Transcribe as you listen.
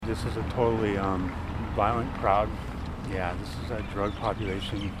this is a totally violent crowd. Yeah, this is a drug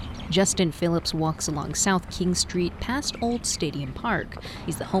population. Justin Phillips walks along South King Street past Old Stadium Park.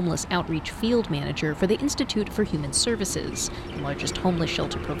 He's the homeless outreach field manager for the Institute for Human Services, the largest homeless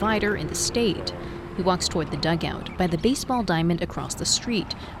shelter provider in the state. He walks toward the dugout by the baseball diamond across the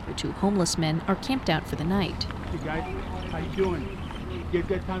street, where 2 homeless men are camped out for the night. Hey guys, how you doing? You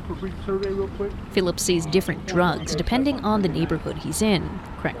got time for a brief survey real quick? Phillips sees different drugs depending on the neighborhood he's in.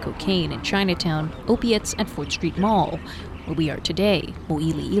 Crack cocaine in Chinatown, opiates at 4th Street Mall. Where we are today,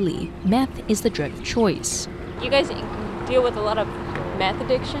 Mo'iliili, meth is the drug of choice. You guys deal with a lot of meth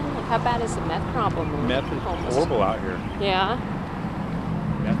addiction? Like, how bad is the meth problem? Meth is horrible out here. Yeah?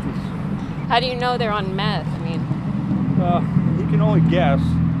 Meth is... How do you know they're on meth? I mean... you can only guess.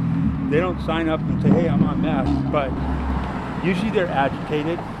 They don't sign up and say, hey, I'm on meth, but usually they're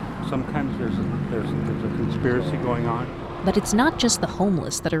agitated. Sometimes there's a conspiracy going on. But it's not just the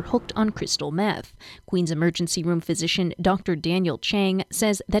homeless that are hooked on crystal meth. Queens emergency room physician Dr. Daniel Chang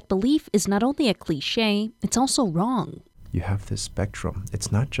says that belief is not only a cliche, it's also wrong. You have this spectrum.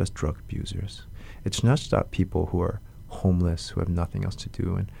 It's not just drug abusers. It's not just people who are homeless, who have nothing else to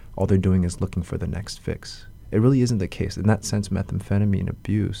do, and all they're doing is looking for the next fix. It really isn't the case. In that sense, methamphetamine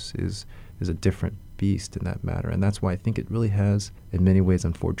abuse is a different beast in that matter. And that's why I think it really has, in many ways,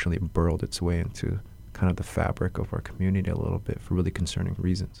 unfortunately, burrowed its way into kind of the fabric of our community a little bit for really concerning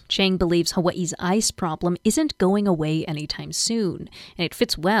reasons. Chang believes Hawaii's ICE problem isn't going away anytime soon, and it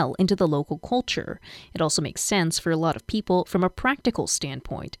fits well into the local culture. It also makes sense for a lot of people from a practical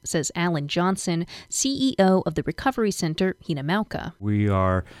standpoint, says Alan Johnson, CEO of the Recovery Center, Hinamauka. We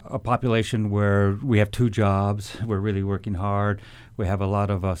are a population where we have 2 jobs. We're really working hard. We have a lot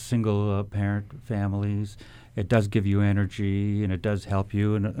of single parent families. It does give you energy, and it does help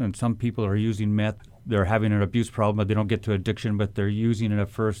you. And some people are using meth. They're having an abuse problem, but they don't get to addiction, but they're using it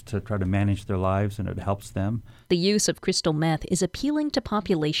at first to try to manage their lives, and it helps them. The use of crystal meth is appealing to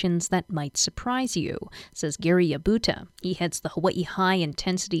populations that might surprise you, says Gary Yabuta. He heads the Hawaii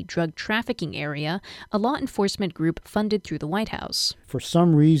High-Intensity Drug Trafficking Area, a law enforcement group funded through the White House. For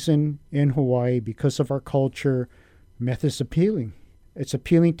some reason in Hawaii, because of our culture, meth is appealing. It's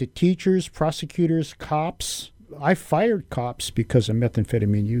appealing to teachers, prosecutors, cops. I fired cops because of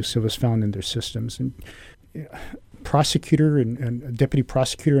methamphetamine use. It was found in their systems. And prosecutor and a deputy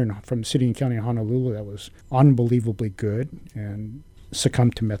prosecutor from the city and county of Honolulu that was unbelievably good and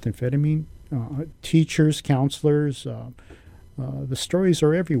succumbed to methamphetamine. Teachers, counselors, the stories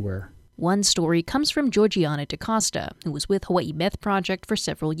are everywhere. One story comes from Georgiana DaCosta, who was with Hawaii Meth Project for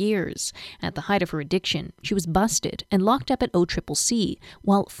several years. At the height of her addiction, she was busted and locked up at OCCC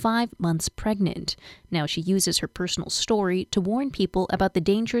while 5 months pregnant. Now she uses her personal story to warn people about the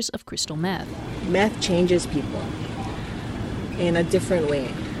dangers of crystal meth. Meth changes people in a different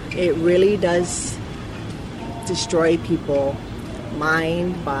way. It really does destroy people,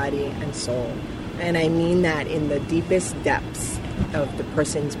 mind, body, and soul. And I mean that in the deepest depths of the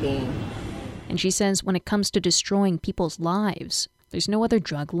person's being. And she says when it comes to destroying people's lives, there's no other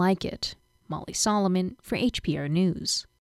drug like it. Molly Solomon for HPR News.